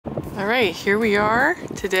All right, here we are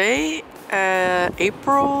today,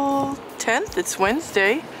 April 10th. It's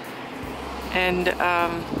Wednesday, and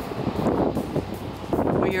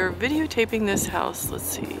we are videotaping this house. Let's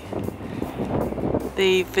see.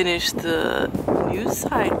 They finished the new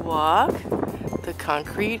sidewalk, the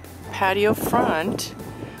concrete patio front,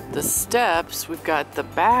 the steps. We've got the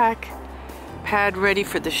back pad ready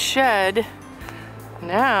for the shed.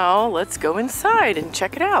 Now let's go inside and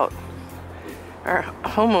check it out. Our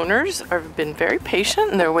homeowners have been very patient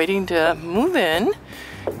and they're waiting to move in,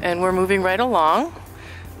 and we're moving right along.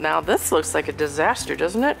 Now this looks like a disaster,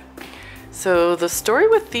 doesn't it? So the story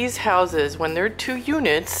with these houses, when they're 2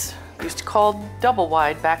 units, used to called double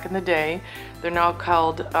wide back in the day, they're now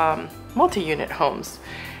called multi-unit homes.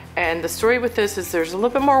 And the story with this is there's a little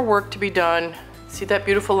bit more work to be done. See that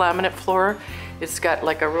beautiful laminate floor? It's got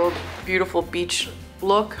like a real beautiful beach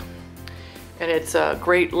look, and it's a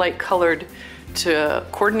great light colored to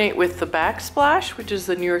coordinate with the backsplash, which is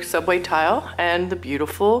the New York subway tile, and the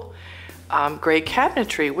beautiful gray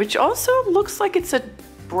cabinetry, which also looks like it's a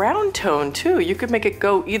brown tone too. You could make it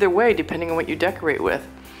go either way depending on what you decorate with.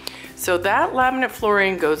 So that laminate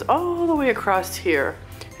flooring goes all the way across here,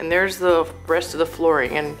 and there's the rest of the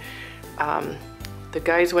flooring. And the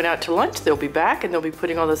guys went out to lunch. They'll be back and they'll be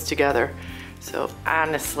putting all this together. So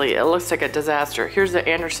honestly, it looks like a disaster. Here's the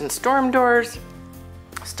Anderson storm doors.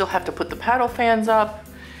 Still have to put the paddle fans up,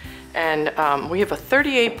 and we have a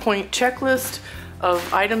 38-point checklist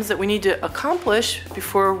of items that we need to accomplish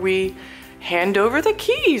before we hand over the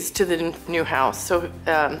keys to the new house. So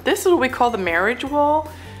this is what we call the marriage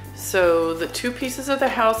wall. So the 2 pieces of the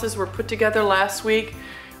houses were put together last week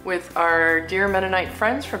with our dear Mennonite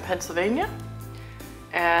friends from Pennsylvania,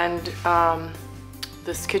 and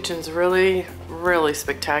this kitchen's really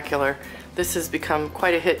spectacular. This has become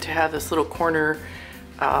quite a hit to have this little corner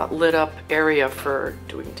lit up area for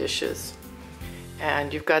doing dishes.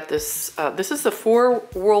 And you've got this, this is the 4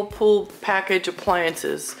 Whirlpool package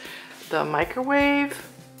appliances. The microwave,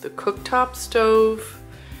 the cooktop stove,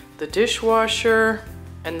 the dishwasher,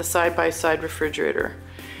 and the side-by-side refrigerator.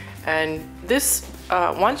 And this,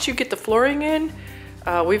 once you get the flooring in,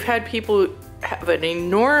 we've had people have an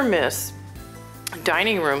enormous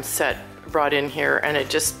dining room set brought in here, and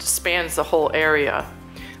it just spans the whole area,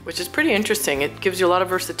 which is pretty interesting. It gives you a lot of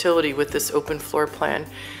versatility with this open floor plan.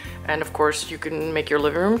 And of course, you can make your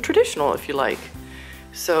living room traditional if you like.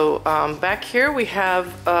 So back here we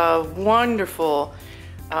have a wonderful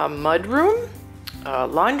mud room,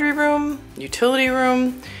 laundry room, utility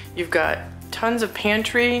room. You've got tons of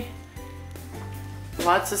pantry,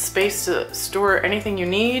 lots of space to store anything you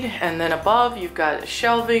need. And then above you've got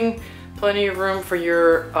shelving, plenty of room for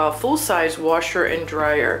your full-size washer and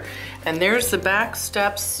dryer. And there's the back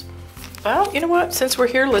steps. Well, you know what? Since we're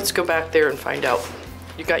here, let's go back there and find out.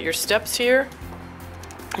 You got your steps here,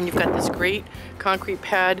 and you've got this great concrete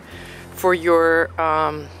pad for your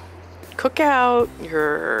cookout,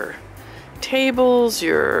 your tables,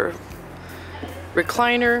 your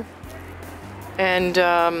recliner. And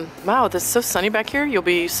wow, this is so sunny back here. You'll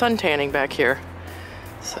be sun tanning back here.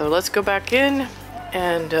 So let's go back in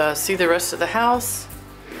and see the rest of the house.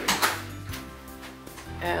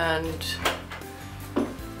 And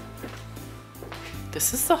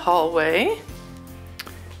this is the hallway,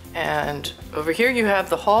 and over here you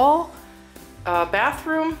have the hall,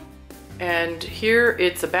 bathroom, and here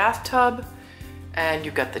it's a bathtub, and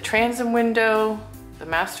you've got the transom window. The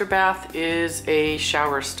master bath is a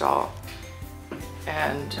shower stall,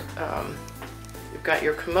 and you've got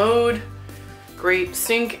your commode, great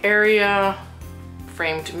sink area,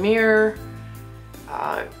 framed mirror,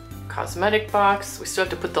 cosmetic box. We still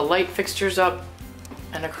have to put the light fixtures up.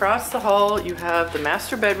 And across the hall you have the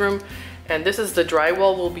master bedroom, and this is the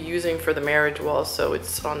drywall we'll be using for the marriage wall, so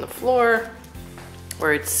it's on the floor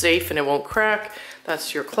where it's safe and it won't crack.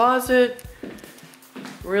 That's your closet.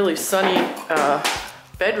 Really sunny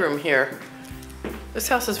bedroom here. This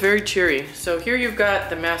house is very cheery. So here you've got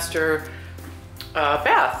the master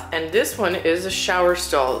bath, and this one is a shower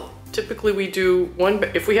stall. Typically we do one,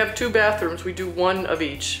 if we have 2 bathrooms, we do 1 of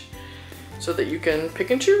each, so that you can pick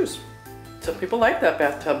and choose. Some people like that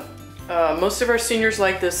bathtub. Most of our seniors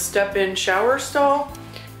like this step-in shower stall,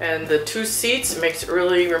 and the 2 seats makes it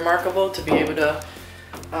really remarkable to be able to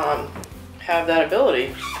have that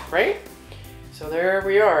ability, right? So there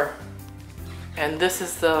we are. And this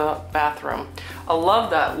is the bathroom. I love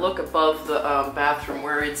that look above the bathroom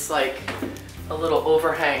where it's like a little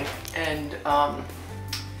overhang. And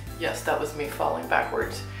yes, that was me falling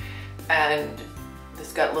backwards. And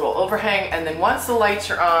it's got a little overhang, and then once the lights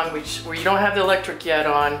are on, where you don't have the electric yet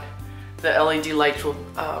on, the LED lights will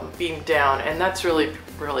beam down, and that's really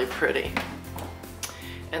really pretty.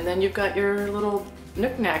 And then you've got your little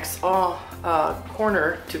knickknacks all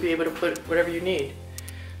corner to be able to put whatever you need.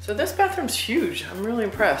 So this bathroom's huge. I'm really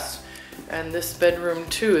impressed. And this bedroom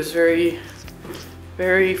too is very,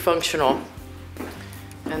 very functional.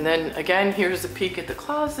 And then again, here's a peek at the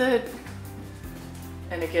closet.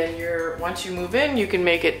 And again, once you move in, you can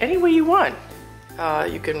make it any way you want.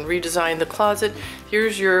 You can redesign the closet.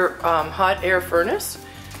 Here's your hot air furnace.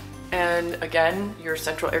 And again, your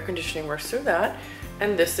central air conditioning works through that.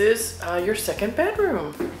 And this is your second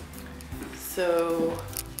bedroom. So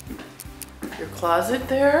your closet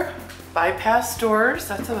there, bypass doors,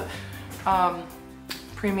 that's a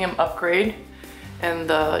premium upgrade. And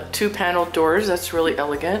the 2-panel doors, that's really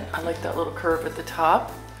elegant. I like that little curve at the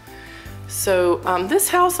top. So this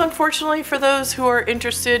house, unfortunately, for those who are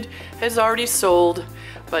interested, has already sold.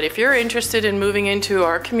 But if you're interested in moving into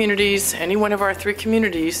our communities, any one of our 3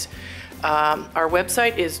 communities, our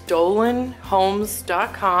website is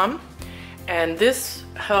wwhomes.com. And this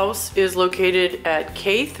house is located at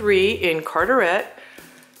K-3 in Carteret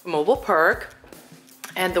Mobile Park.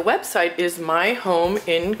 And the website is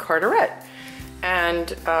wwMyHomeInCarteret.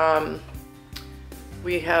 And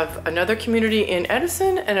we have another community in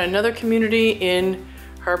Edison and another community in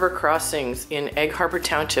Harbor Crossings in Egg Harbor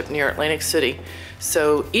Township near Atlantic City.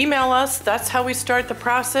 So email us, that's how we start the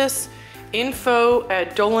process,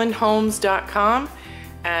 info@dolanhomes.com.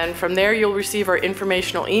 And from there you'll receive our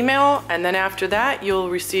informational email, and then after that you'll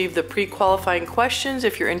receive the pre-qualifying questions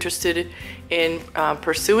if you're interested in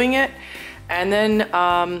pursuing it. And then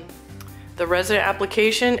the resident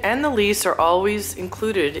application and the lease are always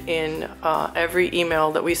included in every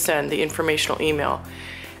email that we send, the informational email.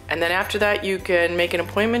 And then after that, you can make an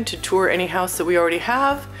appointment to tour any house that we already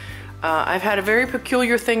have. I've had a very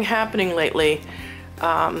peculiar thing happening lately.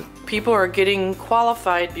 People are getting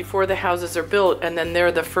qualified before the houses are built, and then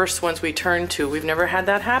they're the first ones we turn to. We've never had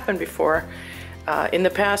that happen before. In the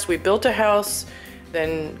past, we built a house,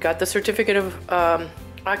 then got the certificate of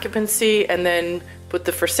occupancy, and then put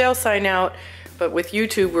the for sale sign out. But with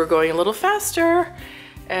YouTube, we're going a little faster,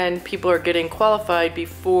 and people are getting qualified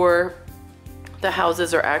before the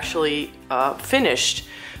houses are actually finished.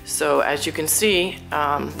 So as you can see,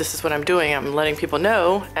 this is what I'm doing. I'm letting people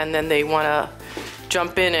know, and then they want to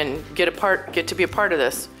jump in and get to be a part of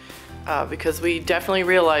this, because we definitely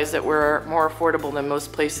realize that we're more affordable than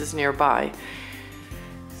most places nearby.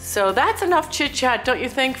 So that's enough chit chat, don't you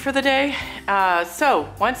think, for the day? So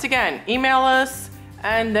once again, email us,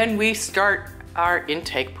 and then we start our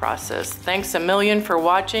intake process. Thanks a million for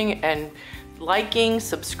watching and liking,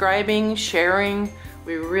 subscribing, sharing.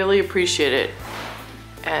 We really appreciate it.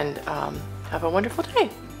 And have a wonderful day.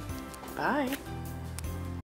 Bye.